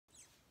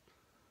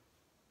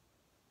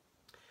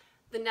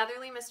The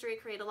Netherlee Mystery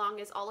Create-A-Long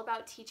is all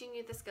about teaching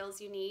you the skills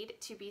you need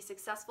to be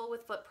successful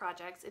with foot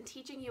projects and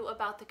teaching you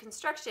about the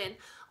construction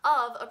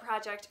of a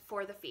project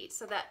for the feet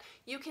so that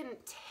you can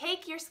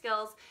take your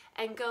skills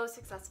and go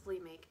successfully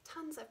make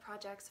tons of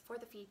projects for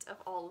the feet of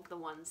all of the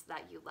ones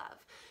that you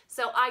love.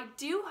 So I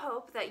do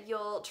hope that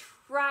you'll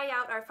try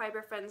out our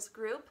Fiber Friends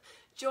group.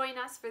 Join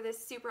us for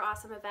this super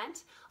awesome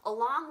event.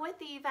 Along with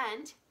the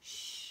event,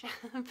 shh,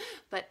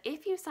 but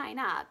if you sign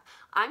up,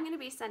 I'm going to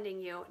be sending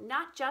you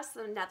not just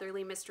the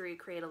Netherlee Mystery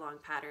Create-A-Long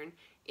pattern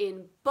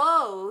in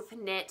both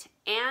knit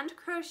and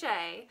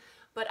crochet,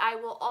 but I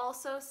will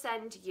also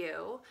send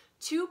you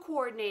 2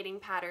 coordinating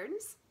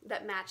patterns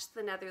that match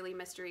the Netherlee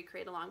Mystery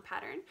Create-A-Long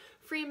pattern,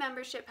 free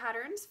membership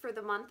patterns for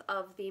the month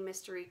of the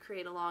Mystery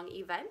Create-A-Long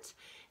event.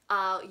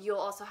 You'll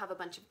also have a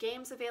bunch of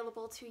games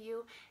available to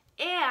you,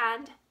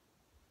 and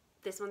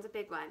this one's a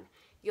big one.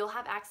 You'll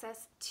have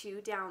access to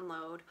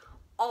download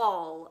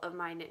all of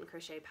my knit and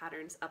crochet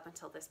patterns up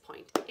until this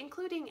point,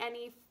 including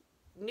any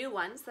new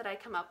ones that I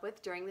come up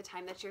with during the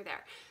time that you're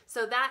there.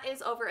 So that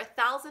is over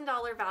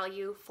 $1,000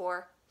 value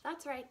for,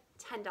 that's right,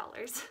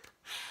 $10.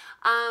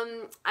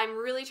 I'm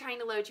really trying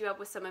to load you up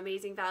with some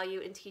amazing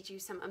value and teach you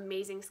some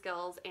amazing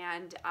skills,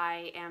 and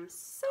I am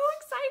so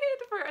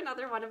excited for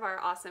another one of our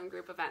awesome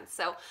group events.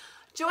 So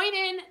join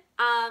in.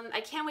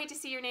 I can't wait to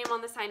see your name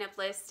on the sign up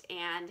list,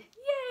 and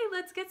yay,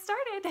 let's get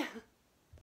started.